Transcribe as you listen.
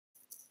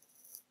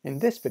In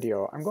this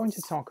video, I'm going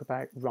to talk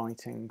about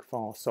writing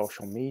for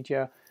social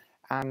media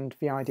and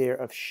the idea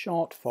of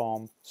short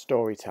form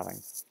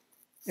storytelling.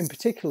 In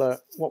particular,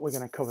 what we're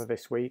going to cover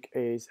this week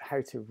is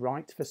how to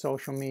write for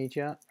social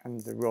media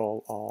and the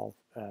role of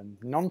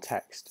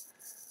non-text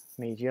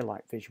media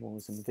like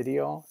visuals and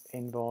video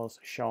in those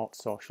short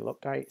social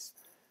updates.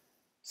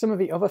 Some of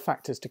the other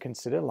factors to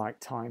consider like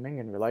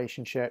timing and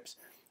relationships.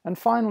 And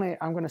finally,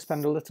 I'm going to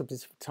spend a little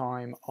bit of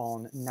time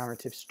on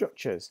narrative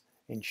structures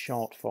in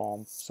short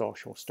form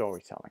social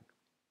storytelling.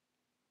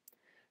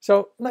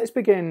 So let's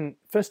begin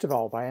first of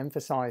all by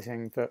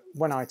emphasizing that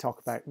when I talk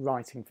about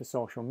writing for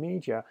social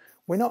media,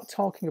 we're not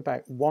talking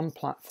about one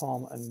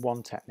platform and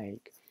one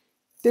technique.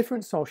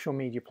 Different social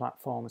media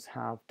platforms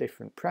have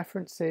different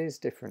preferences,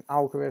 different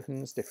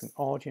algorithms, different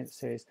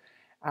audiences,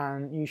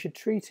 and you should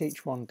treat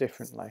each one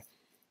differently.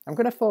 I'm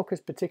going to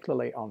focus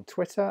particularly on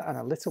Twitter and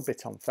a little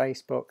bit on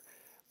Facebook,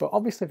 but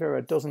obviously there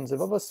are dozens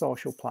of other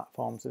social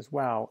platforms as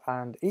well,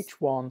 and each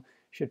one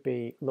should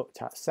be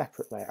looked at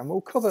separately, and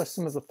we'll cover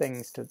some of the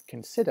things to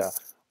consider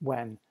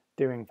when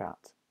doing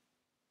that.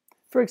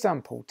 For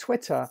example,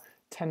 Twitter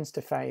tends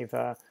to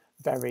favour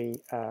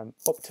very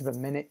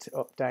up-to-the-minute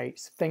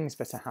updates, things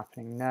that are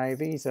happening now.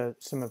 These are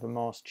some of the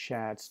most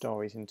shared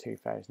stories in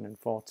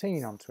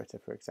 2014 on Twitter,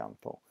 for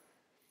example.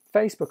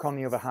 Facebook, on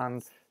the other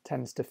hand,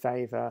 tends to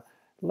favour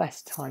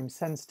less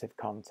time-sensitive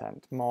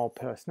content, more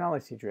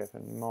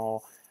personality-driven,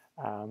 more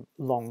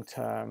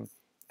long-term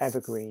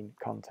evergreen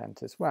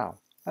content as well.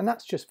 And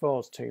that's just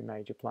those two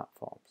major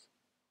platforms.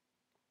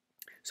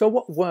 So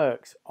what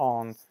works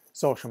on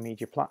social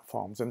media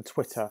platforms and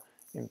Twitter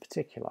in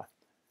particular?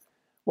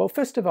 Well,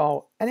 first of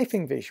all,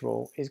 anything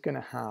visual is going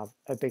to have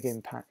a big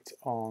impact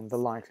on the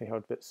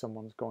likelihood that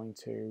someone's going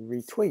to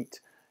retweet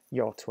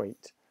your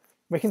tweet.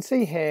 We can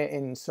see here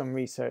in some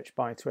research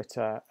by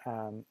Twitter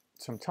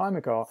some time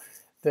ago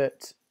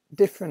that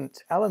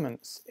different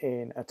elements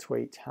in a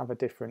tweet have a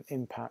different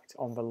impact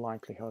on the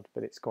likelihood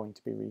that it's going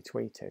to be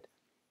retweeted.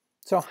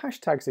 So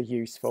hashtags are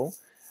useful,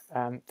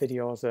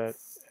 videos are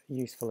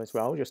useful as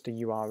well, just a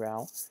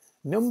URL.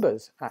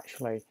 Numbers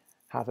actually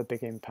have a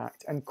big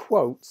impact, and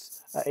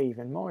quotes are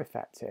even more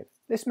effective.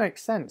 This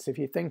makes sense if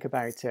you think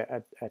about it.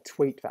 A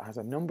tweet that has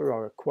a number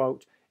or a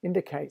quote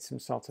indicates some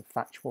sort of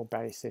factual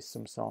basis,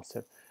 some sort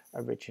of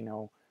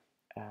original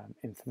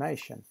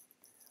information.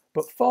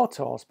 But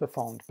photos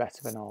performed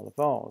better than all of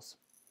those.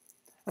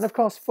 And of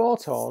course,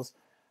 photos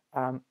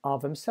are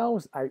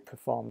themselves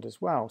outperformed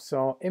as well.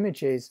 So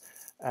images,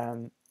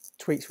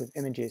 tweets with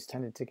images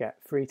tended to get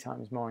 3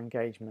 times more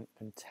engagement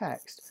than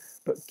text,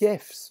 but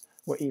GIFs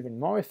were even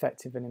more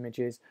effective than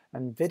images,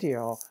 and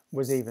video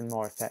was even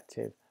more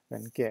effective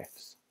than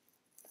GIFs.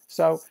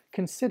 So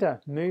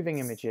consider moving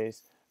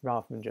images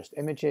rather than just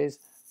images,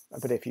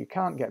 but if you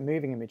can't get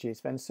moving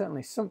images, then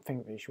certainly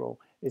something visual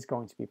is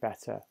going to be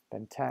better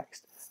than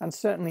text. And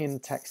certainly in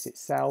text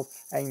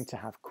itself, aim to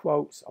have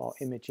quotes or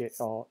images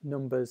or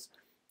numbers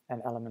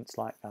and elements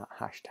like that,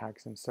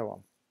 hashtags and so on.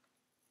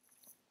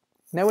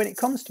 Now when it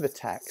comes to the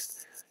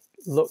text,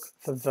 look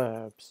for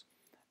verbs.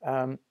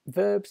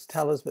 Verbs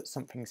tell us that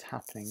something's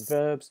happening.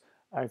 Verbs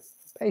are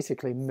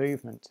basically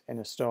movement in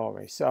a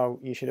story, so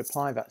you should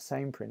apply that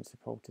same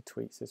principle to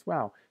tweets as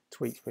well.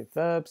 Tweets with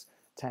verbs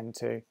tend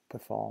to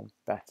perform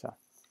better.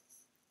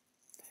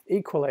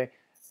 Equally,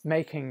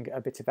 making a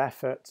bit of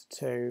effort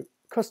to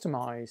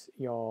customize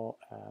your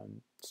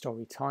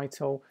story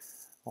title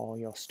or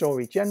your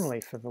story generally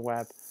for the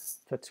web,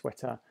 for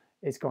Twitter,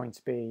 is going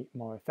to be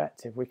more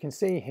effective. We can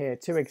see here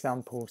 2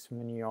 examples from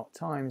the New York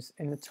Times.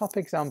 In the top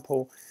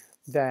example,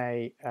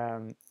 they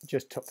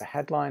just took the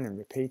headline and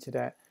repeated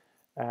it.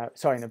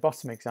 In the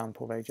bottom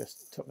example, they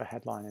just took the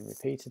headline and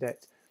repeated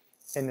it.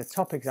 In the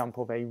top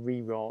example, they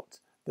rewrote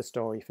the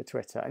story for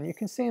Twitter. And you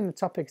can see in the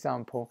top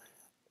example,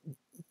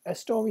 a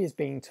story is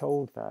being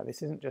told there.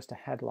 This isn't just a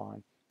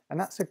headline. And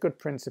that's a good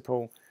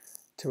principle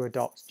to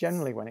adopt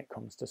generally when it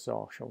comes to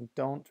social.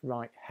 Don't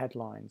write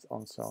headlines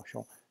on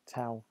social,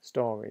 tell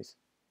stories.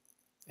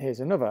 Here's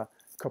another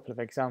couple of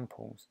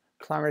examples.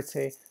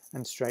 Clarity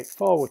and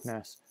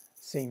straightforwardness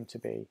seem to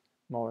be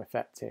more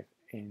effective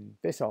in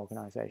this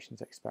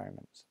organisation's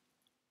experiments.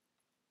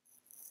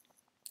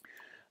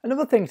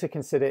 Another thing to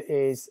consider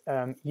is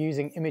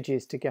using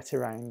images to get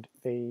around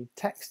the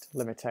text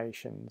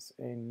limitations.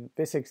 In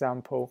this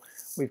example,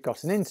 we've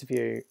got an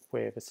interview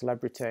with a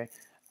celebrity.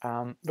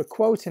 The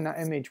quote in that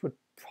image would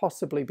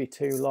possibly be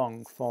too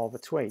long for the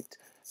tweet.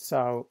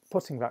 So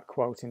putting that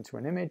quote into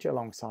an image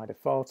alongside a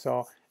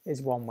photo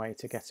is one way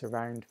to get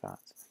around that.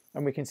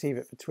 And we can see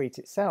that the tweet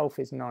itself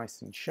is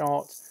nice and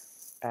short,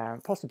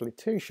 possibly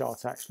too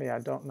short actually. I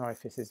don't know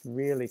if this is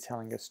really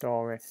telling a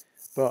story,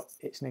 but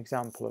it's an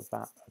example of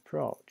that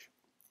approach.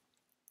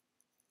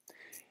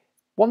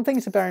 One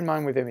thing to bear in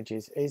mind with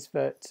images is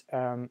that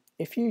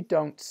if you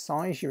don't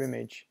size your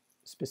image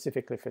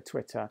specifically for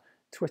Twitter,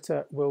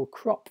 Twitter will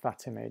crop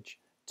that image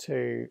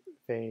to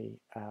the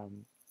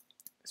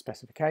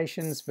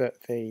specifications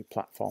that the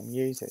platform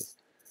uses.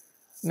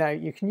 Now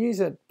you can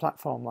use a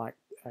platform like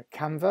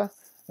Canva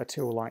a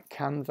tool like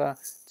Canva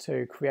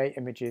to create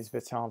images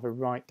that are the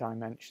right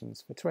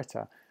dimensions for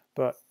Twitter.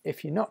 But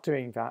if you're not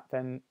doing that,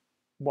 then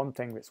one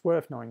thing that's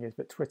worth knowing is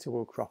that Twitter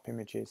will crop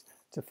images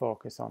to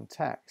focus on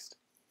text.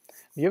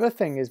 The other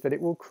thing is that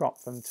it will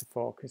crop them to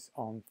focus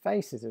on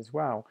faces as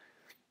well.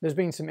 There's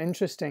been some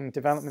interesting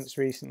developments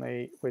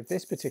recently with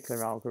this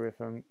particular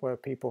algorithm where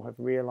people have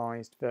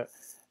realized that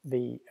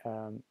the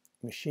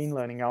machine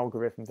learning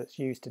algorithm that's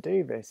used to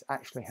do this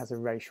actually has a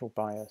racial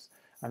bias,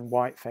 and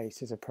white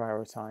faces are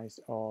prioritized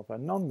over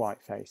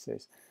non-white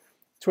faces.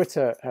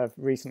 Twitter have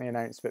recently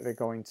announced that they're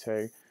going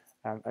to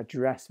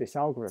address this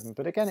algorithm,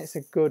 but again, it's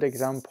a good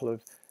example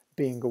of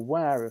being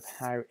aware of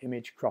how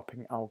image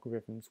cropping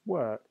algorithms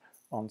work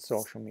on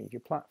social media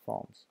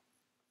platforms.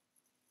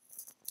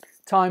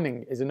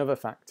 Timing is another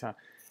factor,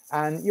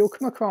 and you'll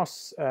come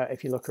across,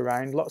 if you look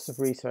around, lots of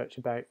research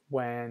about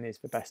when is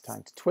the best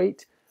time to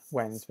tweet,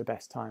 when's the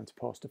best time to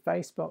post to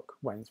Facebook,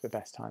 when's the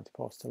best time to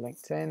post to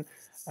LinkedIn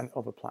and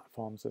other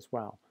platforms as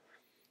well.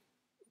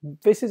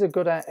 This is a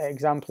good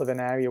example of an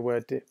area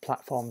where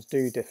platforms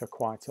do differ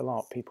quite a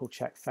lot. People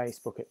check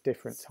Facebook at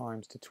different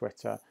times to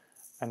Twitter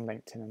and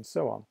LinkedIn and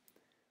so on.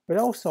 But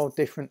also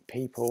different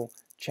people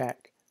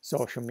check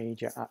social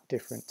media at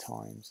different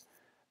times.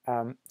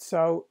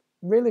 So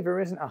really there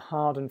isn't a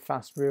hard and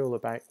fast rule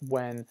about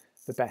when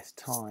the best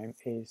time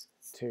is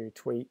to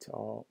tweet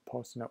or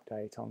post an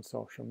update on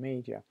social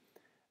media.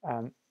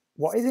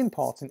 What is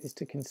important is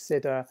to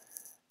consider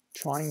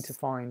trying to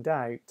find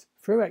out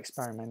through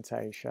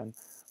experimentation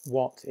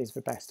what is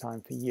the best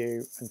time for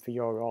you and for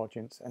your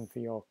audience and for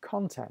your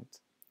content.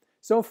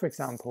 So for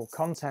example,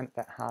 content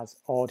that has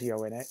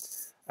audio in it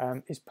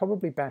is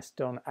probably best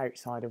done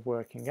outside of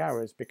working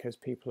hours because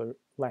people are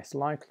less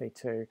likely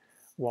to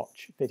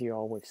watch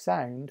video with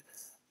sound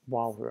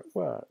while they're at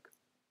work.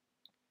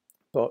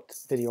 But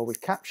video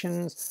with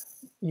captions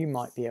you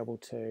might be able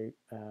to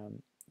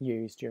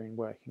use during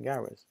working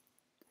hours.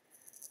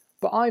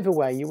 But either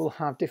way, you will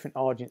have different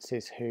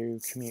audiences who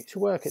commute to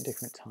work at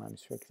different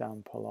times, for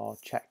example, or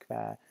check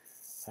their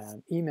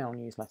email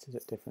newsletters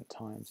at different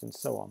times and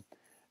so on.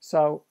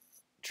 So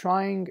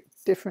trying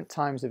different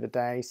times of the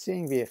day,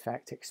 seeing the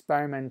effect,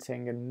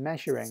 experimenting and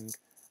measuring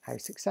how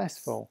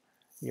successful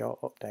your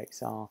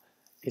updates are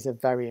is a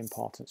very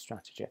important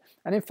strategy.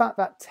 And in fact,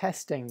 that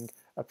testing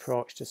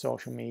approach to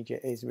social media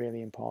is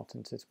really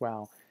important as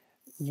well.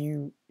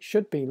 You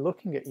should be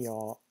looking at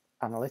your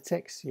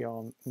analytics,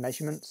 your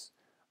measurements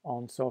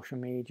on social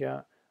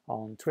media.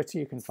 On Twitter,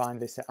 you can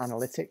find this at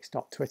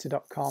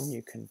analytics.twitter.com.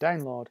 You can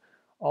download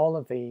all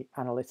of the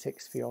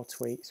analytics for your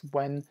tweets,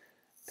 when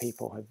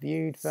people have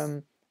viewed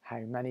them, how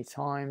many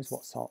times,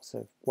 what sorts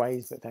of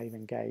ways that they've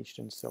engaged,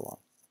 and so on.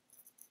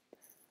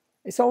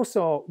 It's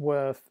also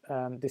worth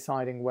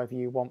deciding whether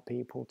you want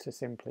people to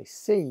simply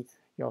see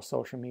your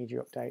social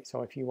media updates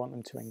or if you want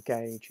them to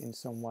engage in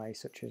some way,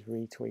 such as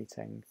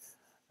retweeting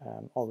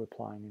or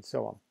replying and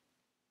so on.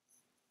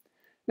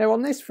 Now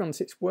on this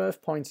front, it's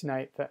worth pointing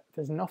out that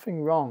there's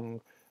nothing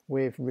wrong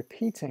with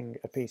repeating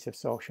a piece of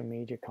social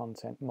media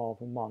content more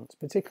than once,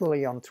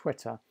 particularly on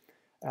Twitter.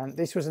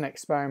 This was an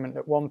experiment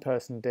that one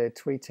person did,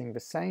 tweeting the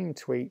same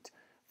tweet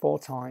 4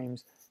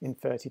 times in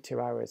 32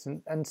 hours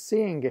and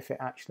seeing if it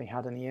actually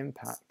had any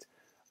impact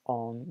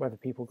on whether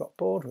people got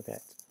bored with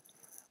it.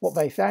 What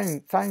they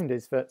found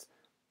is that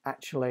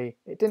actually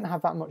it didn't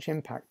have that much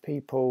impact.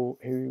 People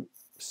who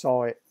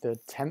saw it the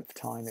 10th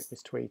time it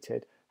was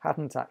tweeted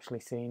hadn't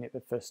actually seen it the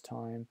 1st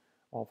time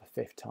or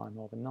the 5th time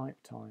or the 9th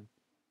time.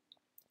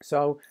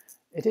 So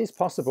it is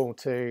possible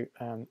to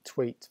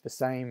tweet the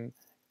same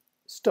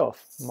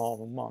stuff more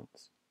than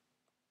once.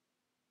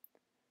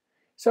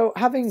 So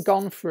having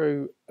gone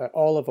through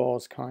all of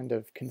those kind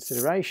of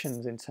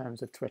considerations in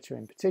terms of Twitter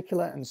in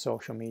particular and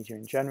social media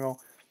in general,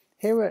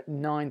 here are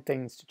 9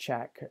 things to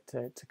check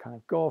to kind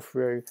of go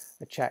through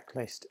a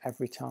checklist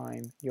every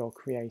time you're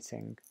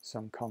creating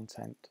some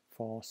content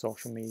for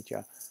social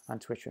media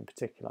and Twitter in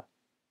particular.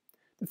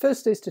 The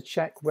first is to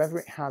check whether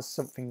it has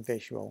something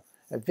visual,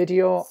 a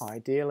video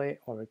ideally,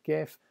 or a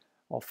GIF,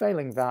 or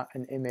failing that,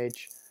 an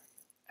image,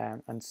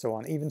 and so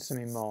on, even some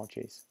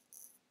emojis.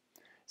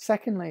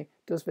 Secondly,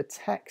 does the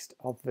text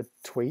of the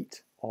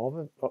tweet or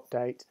the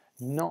update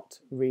not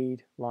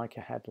read like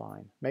a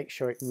headline? Make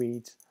sure it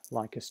reads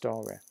like a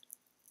story.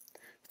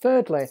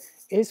 Thirdly,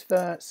 is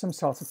there some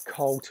sort of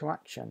call to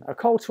action? A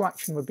call to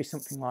action would be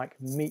something like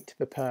meet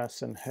the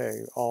person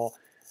who, or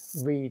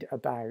read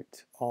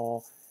about,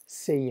 or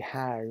see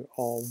how,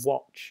 or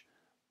watch,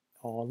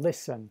 or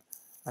listen,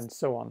 and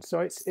so on. So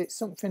it's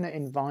something that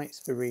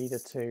invites the reader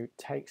to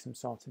take some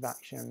sort of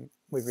action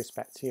with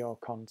respect to your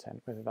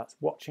content, whether that's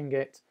watching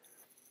it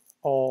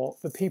or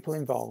the people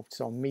involved,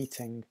 so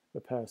meeting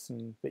the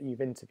person that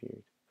you've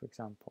interviewed, for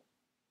example.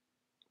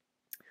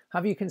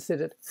 Have you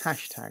considered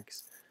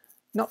hashtags?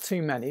 Not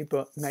too many,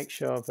 but make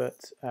sure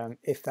that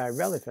if they're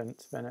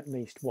relevant, then at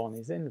least one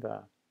is in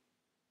there.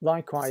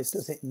 Likewise,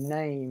 does it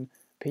name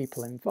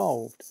people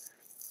involved?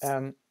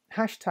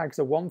 Hashtags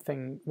are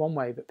one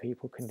way that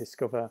people can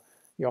discover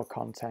your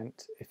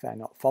content if they're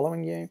not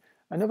following you,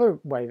 Another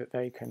way that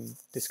they can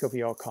discover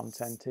your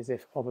content is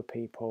if other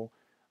people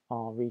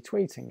are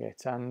retweeting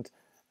it, and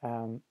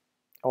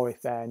or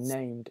if they're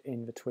named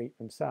in the tweet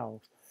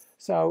themselves.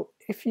 So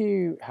if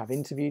you have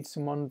interviewed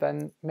someone,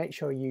 then make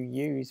sure you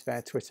use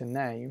their Twitter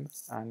name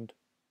and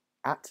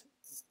at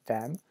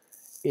them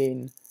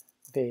in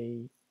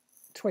the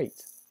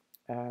tweet.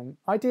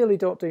 Ideally,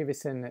 don't do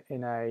this in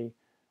a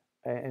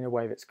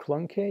way that's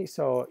clunky.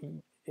 So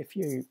if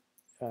you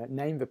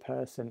name the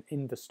person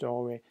in the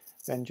story,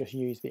 then just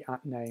use the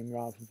at name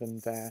rather than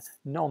their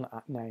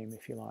non-at name,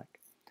 if you like.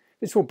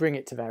 This will bring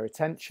it to their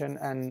attention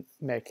and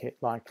make it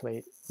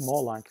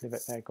more likely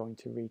that they're going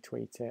to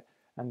retweet it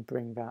and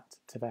bring that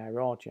to their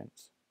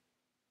audience.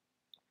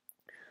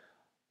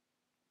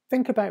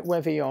 Think about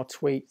whether your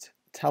tweet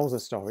tells a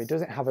story.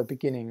 Does it have a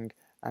beginning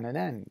and an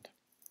end?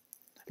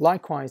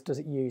 Likewise, does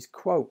it use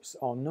quotes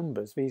or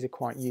numbers? These are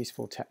quite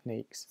useful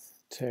techniques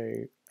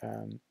to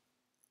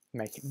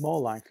make it more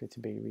likely to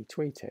be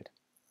retweeted.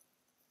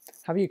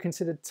 Have you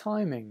considered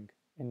timing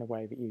in the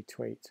way that you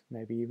tweet?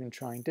 Maybe even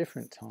trying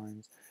different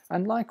times.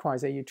 And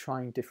likewise, are you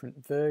trying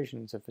different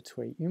versions of the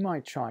tweet? You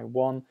might try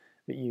one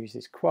that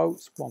uses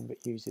quotes, one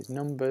that uses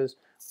numbers,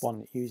 one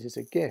that uses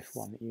a GIF,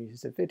 one that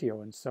uses a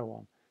video, and so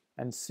on,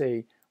 and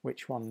see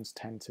which ones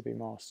tend to be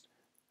most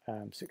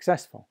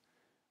successful.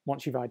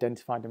 Once you've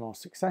identified the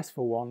most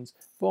successful ones,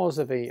 those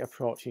are the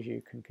approaches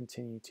you can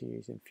continue to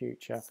use in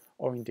future,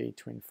 or indeed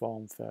to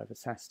inform further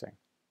testing.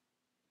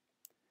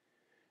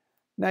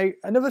 Now,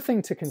 another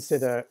thing to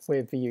consider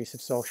with the use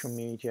of social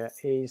media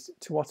is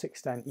to what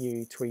extent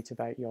you tweet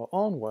about your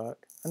own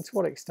work and to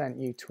what extent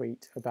you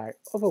tweet about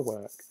other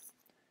work.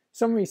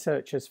 Some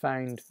researchers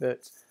found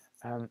that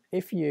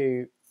if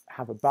you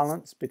have a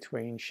balance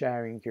between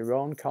sharing your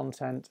own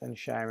content and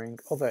sharing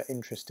other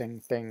interesting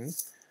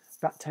things,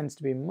 that tends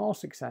to be more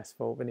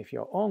successful than if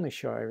you're only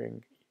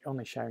sharing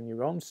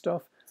your own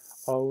stuff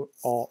or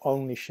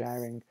only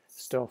sharing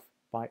stuff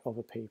by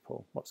other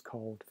people, what's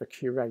called the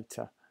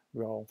curator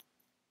role.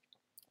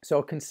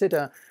 So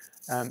consider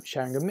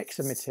sharing a mix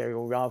of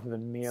material rather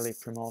than merely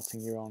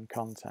promoting your own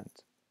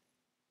content.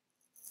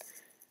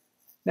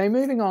 Now,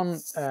 moving on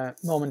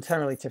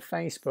momentarily to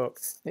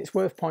Facebook, it's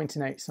worth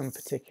pointing out some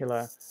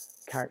particular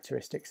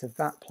characteristics of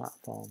that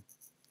platform.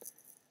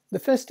 The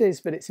first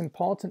is that it's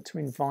important to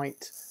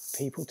invite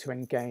people to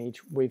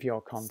engage with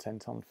your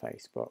content on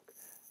Facebook.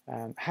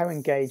 How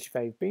engaged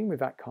they've been with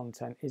that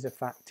content is a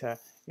factor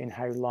in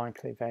how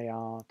likely they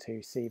are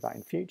to see that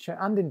in future,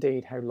 and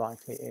indeed how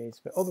likely it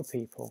is that other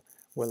people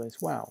will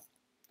as well.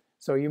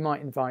 So you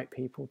might invite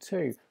people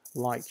to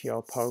like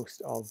your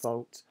post or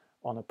vote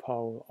on a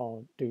poll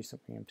or do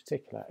something in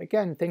particular.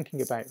 Again,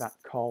 thinking about that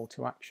call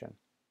to action.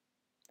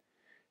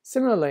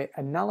 Similarly,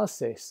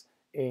 analysis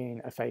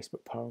in a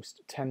Facebook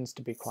post tends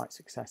to be quite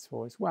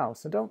successful as well.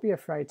 So don't be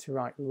afraid to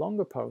write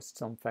longer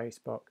posts on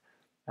Facebook.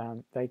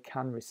 They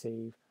can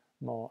receive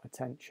more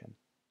attention.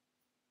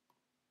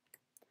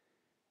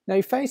 Now,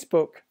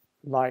 Facebook,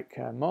 like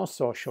most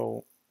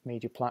social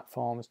media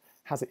platforms,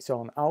 has its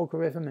own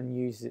algorithm and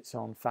uses its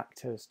own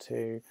factors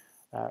to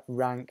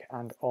rank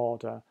and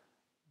order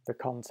the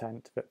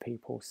content that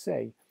people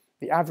see.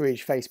 The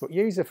average Facebook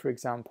user, for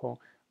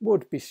example,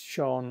 would be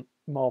shown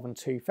more than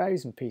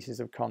 2,000 pieces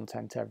of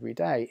content every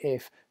day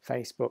if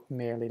Facebook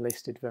merely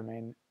listed them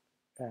in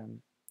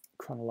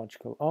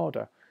chronological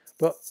order.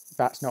 But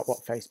that's not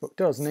what Facebook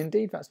does, and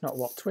indeed that's not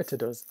what Twitter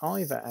does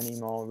either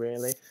anymore,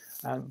 really.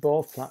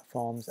 Both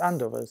platforms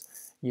and others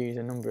use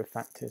a number of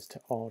factors to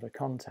order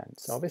content.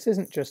 So this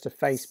isn't just a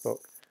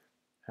Facebook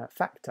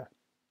factor.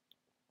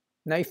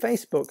 Now,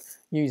 Facebook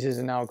uses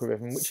an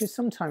algorithm which is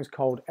sometimes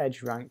called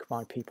edge rank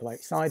by people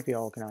outside the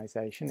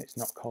organisation. It's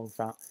not called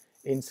that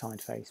inside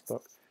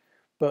Facebook.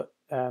 But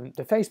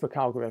the Facebook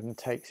algorithm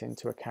takes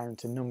into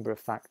account a number of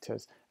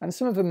factors, and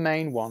some of the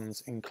main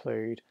ones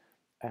include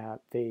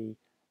the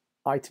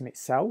item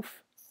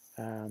itself,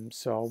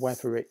 so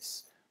whether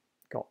it's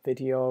got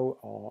video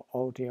or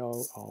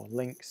audio or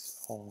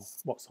links or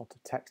what sort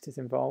of text is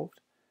involved,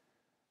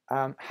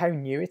 how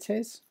new it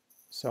is,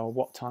 so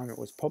what time it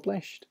was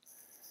published,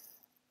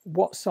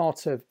 what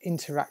sort of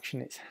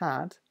interaction it's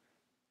had,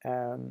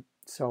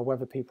 so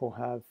whether people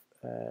have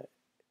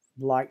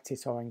liked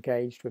it or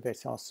engaged with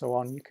it or so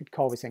on. You could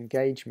call this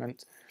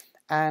engagement,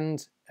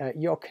 and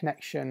your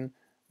connection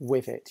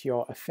with it,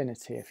 your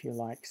affinity, if you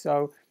like.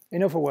 So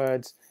in other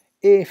words,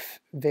 if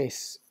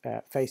this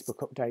Facebook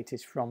update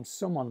is from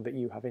someone that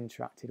you have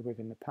interacted with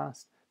in the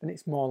past, then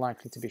it's more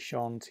likely to be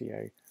shown to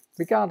you,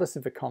 regardless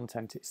of the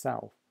content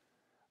itself.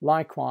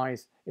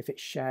 Likewise, if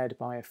it's shared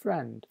by a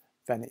friend,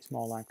 then it's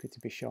more likely to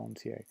be shown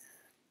to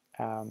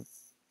you.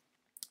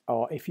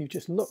 Or if you've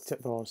just looked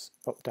at those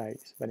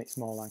updates, then it's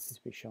more likely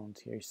to be shown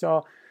to you.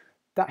 So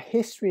that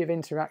history of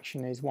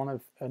interaction is one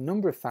of a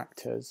number of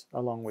factors,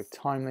 along with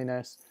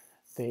timeliness,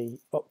 the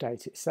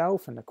update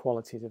itself and the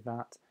qualities of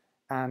that,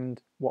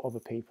 and what other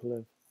people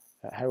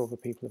have, how other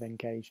people have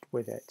engaged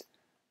with it.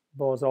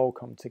 Those all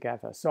come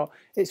together. So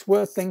it's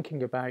worth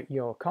thinking about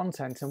your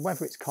content and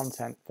whether it's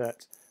content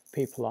that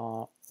people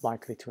are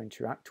likely to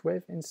interact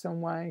with in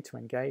some way, to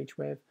engage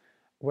with,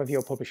 whether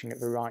you're publishing at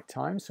the right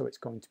time, so it's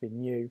going to be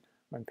new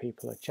when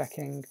people are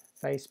checking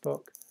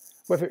Facebook,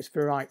 whether it's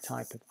the right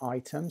type of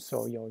item,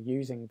 so you're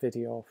using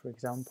video, for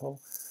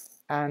example,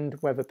 and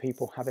whether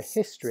people have a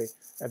history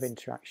of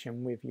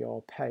interaction with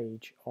your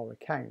page or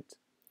account.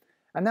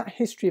 And that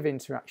history of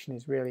interaction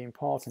is really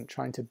important.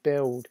 Trying to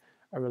build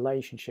a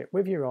relationship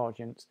with your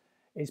audience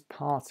is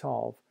part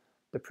of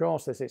the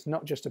process. It's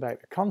not just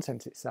about the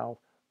content itself,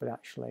 but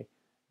actually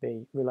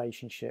the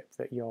relationship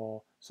that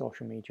your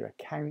social media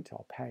account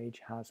or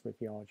page has with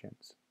the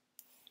audience.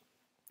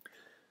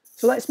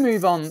 So let's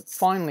move on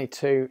finally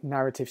to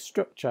narrative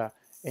structure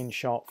in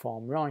short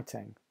form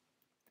writing.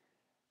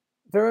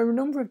 There are a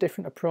number of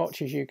different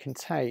approaches you can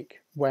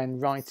take when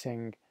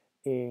writing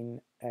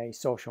in a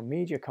social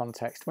media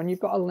context when you've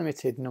got a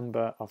limited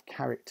number of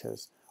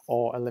characters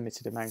or a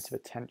limited amount of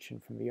attention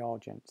from the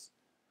audience.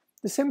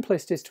 The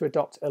simplest is to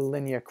adopt a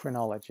linear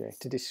chronology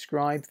to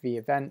describe the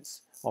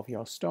events of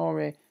your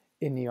story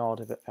in the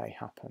order that they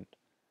happened.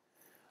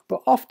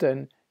 But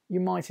often you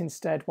might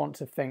instead want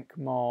to think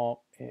more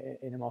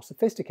in a more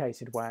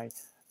sophisticated way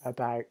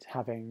about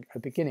having a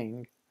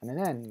beginning and an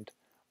end,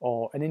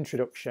 or an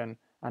introduction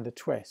and a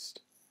twist.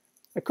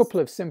 A couple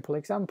of simple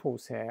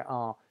examples here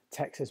are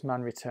Texas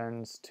man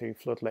returns to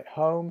floodlit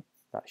home,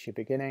 that's your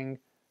beginning,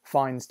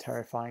 finds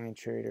terrifying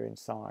intruder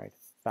inside,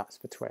 that's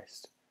the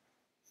twist.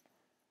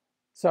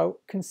 So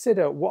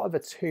consider what are the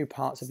two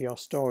parts of your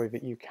story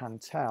that you can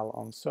tell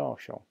on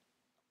social.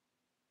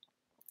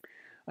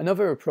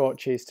 Another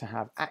approach is to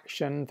have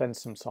action, then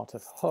some sort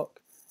of hook,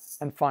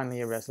 and finally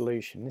a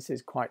resolution. This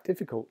is quite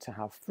difficult to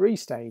have 3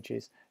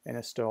 stages in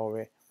a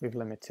story with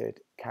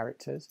limited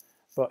characters,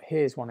 but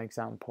here's one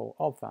example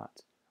of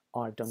that.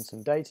 I've done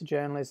some data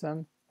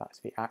journalism, that's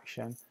the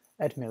action.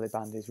 Ed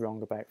Miliband is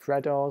wrong about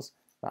Freddos,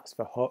 that's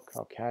the hook,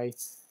 okay.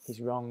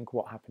 He's wrong,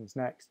 what happens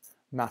next?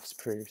 Maths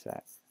proves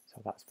it,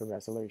 so that's the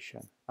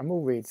resolution. And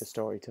we'll read the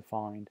story to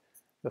find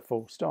the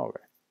full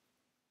story.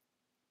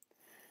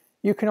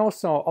 You can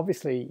also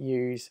obviously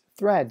use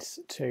threads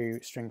to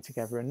string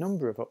together a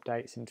number of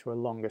updates into a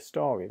longer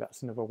story.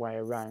 That's another way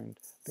around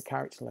the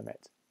character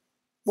limit.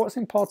 What's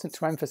important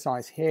to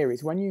emphasize here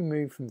is when you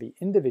move from the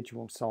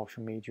individual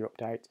social media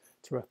update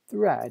to a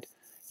thread,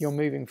 you're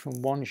moving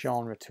from one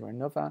genre to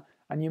another,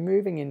 and you're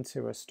moving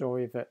into a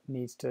story that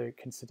needs to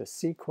consider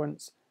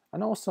sequence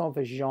and also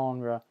the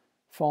genre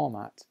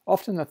format.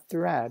 Often the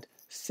thread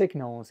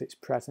signals its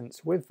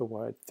presence with the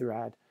word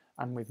thread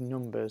and with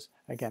numbers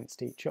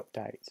against each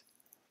update.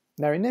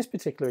 Now in this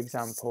particular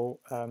example,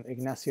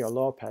 Ignacio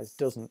Lopez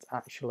doesn't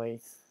actually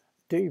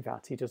do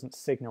that. He doesn't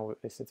signal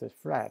that this is a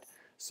thread.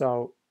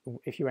 So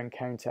if you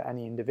encounter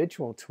any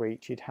individual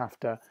tweet, you'd have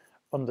to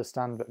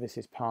understand that this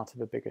is part of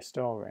a bigger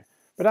story.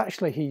 But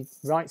actually he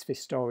writes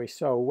this story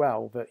so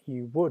well that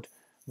you would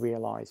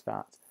realise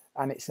that.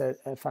 And it's a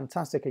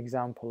fantastic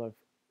example of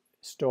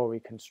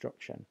story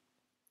construction.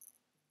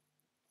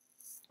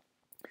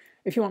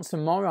 If you want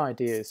some more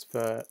ideas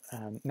for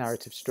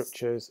narrative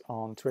structures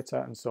on Twitter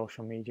and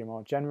social media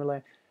more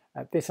generally,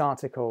 this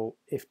article,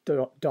 If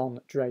Don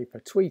Draper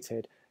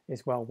Tweeted,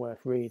 is well worth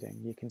reading.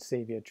 You can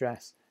see the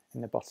address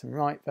in the bottom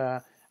right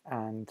there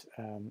and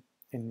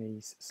in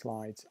these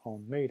slides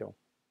on Moodle.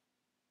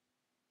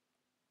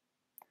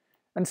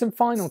 And some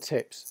final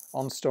tips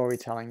on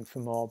storytelling for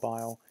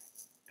mobile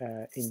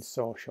in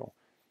social.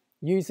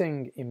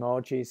 Using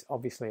emojis,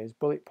 obviously, as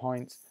bullet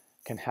points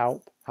can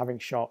help. Having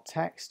short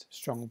text,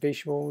 strong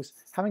visuals,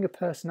 having a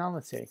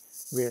personality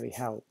really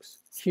helps.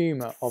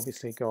 Humour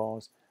obviously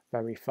goes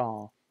very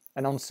far.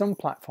 And on some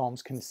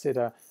platforms,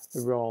 consider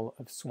the role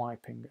of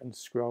swiping and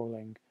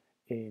scrolling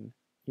in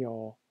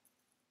your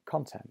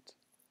content.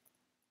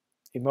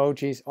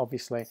 Emojis,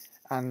 obviously,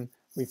 and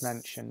we've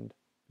mentioned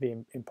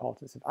the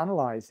importance of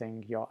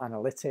analysing your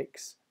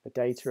analytics, the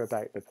data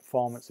about the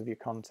performance of your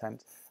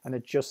content, and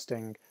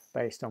adjusting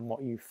based on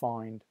what you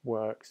find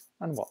works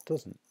and what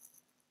doesn't.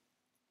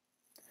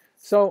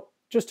 So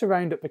just to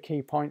round up the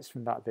key points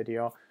from that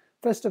video,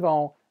 first of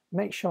all,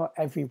 make sure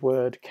every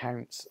word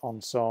counts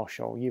on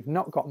social. You've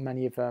not got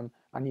many of them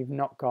and you've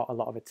not got a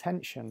lot of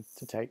attention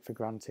to take for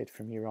granted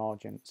from your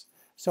audience.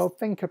 So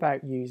think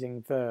about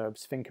using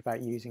verbs, think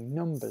about using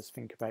numbers,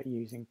 think about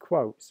using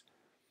quotes.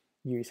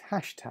 Use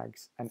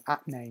hashtags and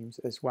 @ names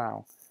as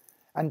well.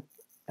 And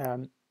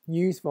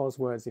use those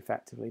words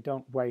effectively.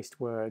 Don't waste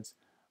words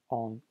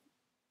on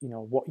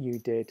what you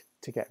did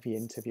to get the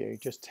interview.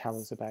 Just tell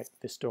us about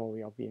the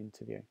story of the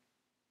interview.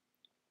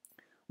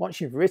 Once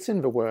you've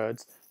written the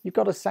words, you've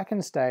got a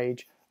second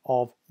stage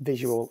of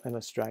visual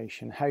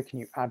illustration. How can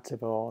you add to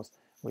those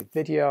with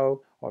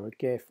video or a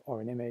GIF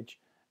or an image,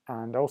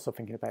 and also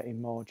thinking about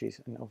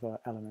emojis and other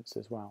elements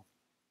as well.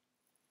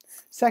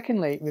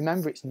 Secondly,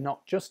 remember it's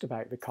not just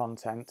about the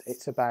content,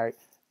 it's about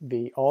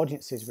the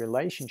audience's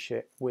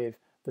relationship with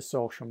the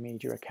social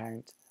media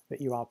account that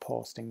you are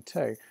posting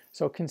to.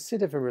 So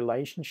consider the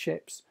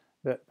relationships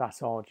that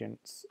that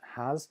audience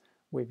has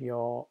with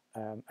your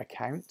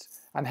account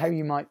and how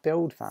you might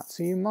build that.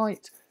 So you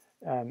might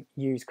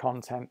use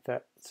content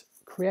that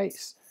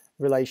creates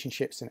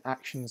relationships and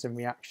actions and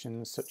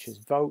reactions such as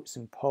votes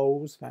and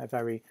polls. They're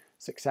very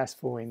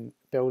successful in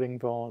building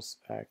those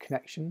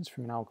connections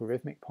from an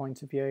algorithmic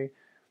point of view,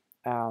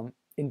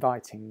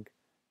 inviting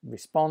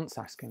response,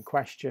 asking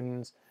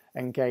questions,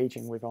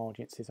 engaging with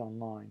audiences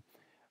online,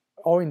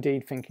 or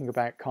indeed thinking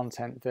about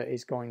content that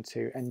is going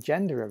to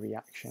engender a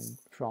reaction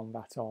from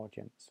that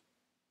audience.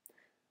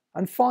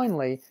 And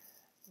finally,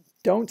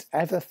 don't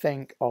ever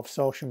think of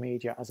social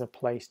media as a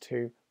place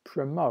to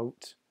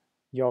promote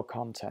your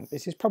content.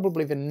 This is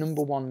probably the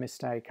 #1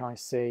 mistake I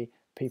see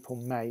people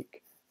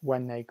make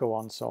when they go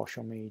on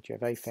social media.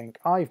 They think,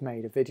 I've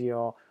made a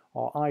video,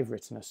 or I've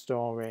written a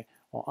story,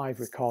 or I've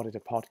recorded a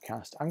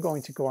podcast. I'm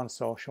going to go on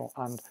social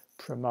and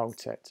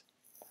promote it.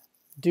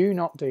 Do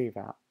not do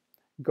that.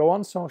 Go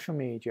on social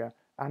media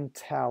and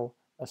tell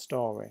a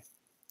story.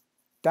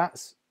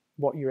 That's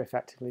what you're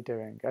effectively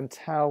doing, and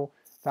tell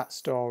that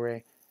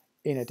story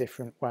in a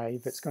different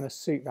way that's going to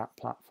suit that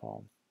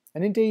platform.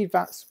 And indeed,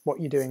 that's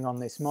what you're doing on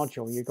this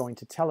module. You're going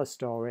to tell a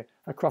story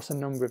across a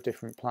number of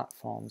different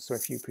platforms. So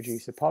if you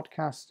produce a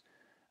podcast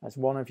as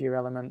one of your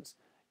elements,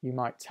 you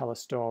might tell a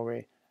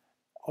story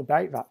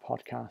about that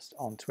podcast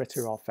on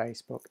Twitter or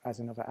Facebook as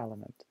another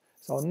element.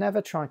 So I'll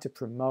never try to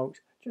promote,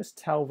 just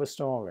tell the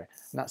story.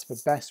 And that's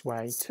the best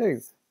way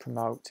to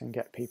promote and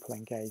get people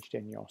engaged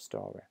in your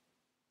story.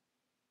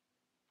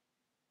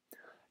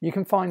 You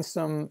can find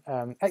some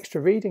extra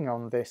reading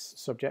on this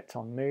subject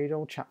on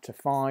Moodle, Chapter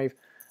 5,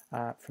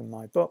 from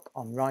my book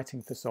on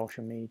writing for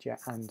social media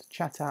and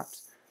chat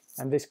apps.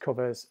 And this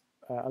covers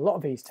a lot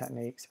of these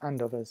techniques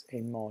and others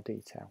in more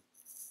detail.